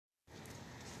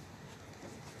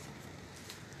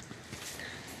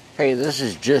Hey, this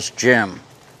is just Jim,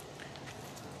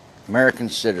 American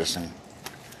citizen.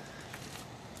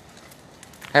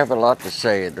 I have a lot to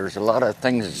say. There's a lot of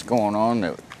things that's going on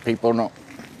that people don't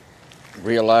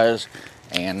realize,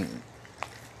 and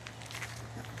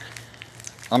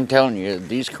I'm telling you,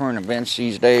 these current events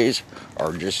these days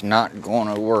are just not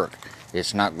going to work.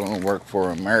 It's not going to work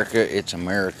for America. It's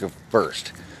America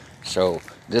first. So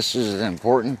this is an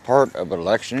important part of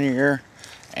election year,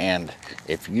 and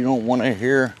if you don't want to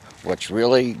hear what's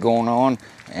really going on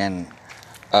and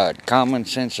a common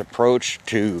sense approach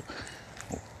to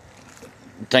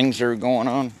things that are going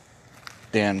on,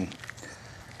 then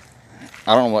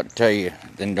I don't know what to tell you.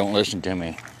 Then don't listen to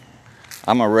me.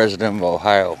 I'm a resident of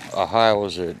Ohio. Ohio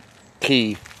is a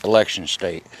key election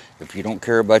state. If you don't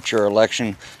care about your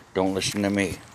election, don't listen to me.